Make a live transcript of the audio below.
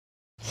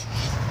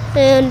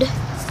And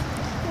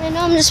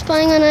I'm just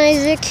playing on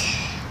Isaac.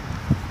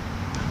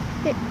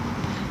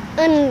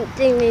 I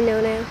think they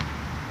know now.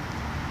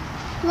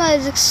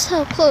 Isaac's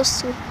so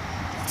close to me.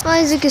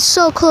 Isaac is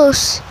so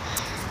close,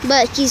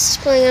 but he's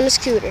playing on a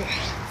scooter.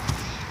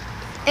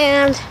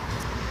 And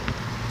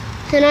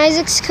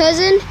Isaac's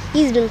cousin,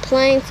 he's been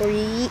playing for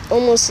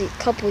almost a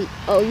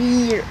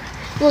year,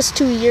 almost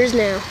 2 years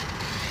now.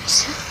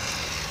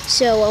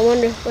 So I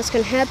wonder what's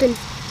gonna happen.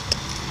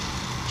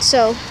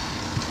 So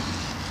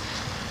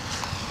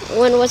I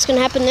wonder what's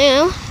gonna happen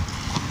now.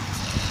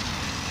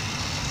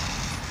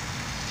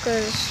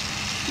 Cause,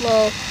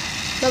 well,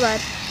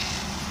 bye-bye.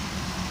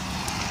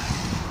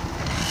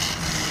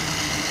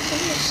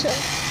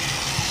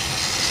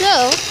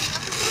 So,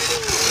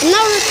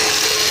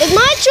 it's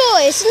my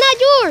choice, it's not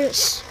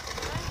yours.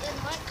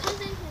 My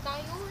cousin is not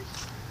yours.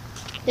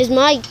 It's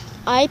my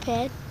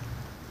iPad.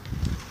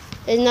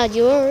 It's not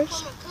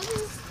yours.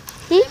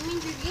 That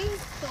means you're gay,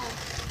 so.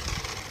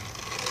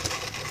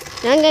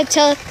 I'm gonna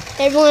tell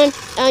everyone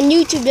on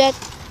YouTube that.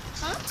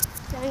 Huh?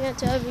 I'm gonna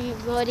tell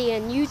everybody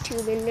on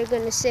YouTube, and they're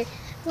gonna say,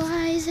 "Well,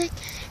 Isaac,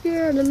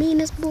 you're the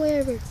meanest boy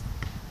ever." You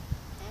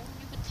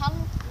can tell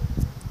them.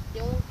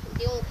 They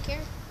won't care.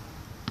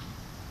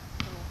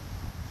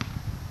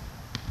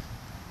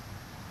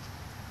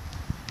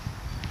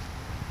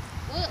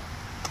 What?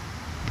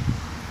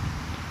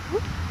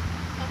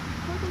 Stop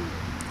recording.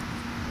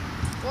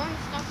 Why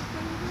stop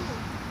recording now?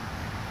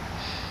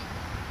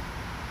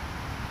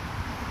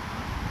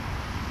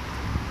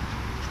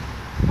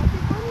 Stop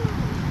recording.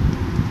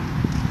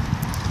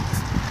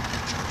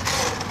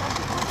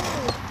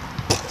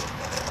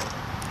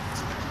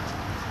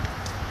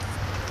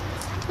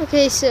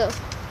 Okay, so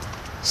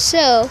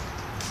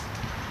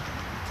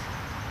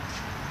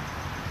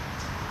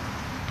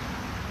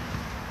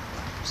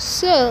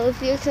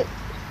if you could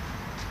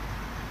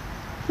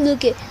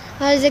look at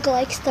Isaac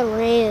likes the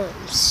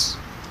Rams.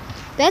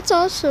 That's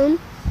awesome.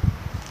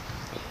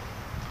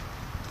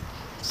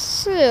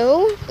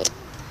 So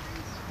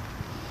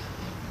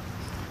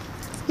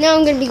now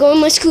I'm gonna be going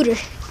on my scooter.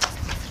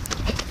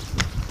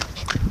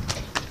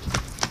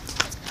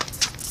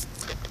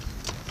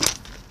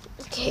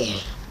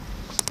 Okay,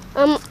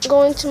 I'm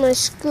going to my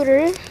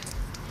scooter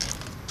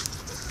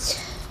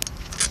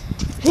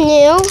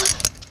now.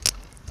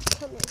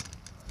 Come in.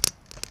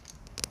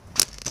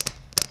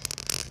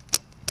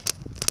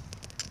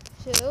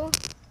 So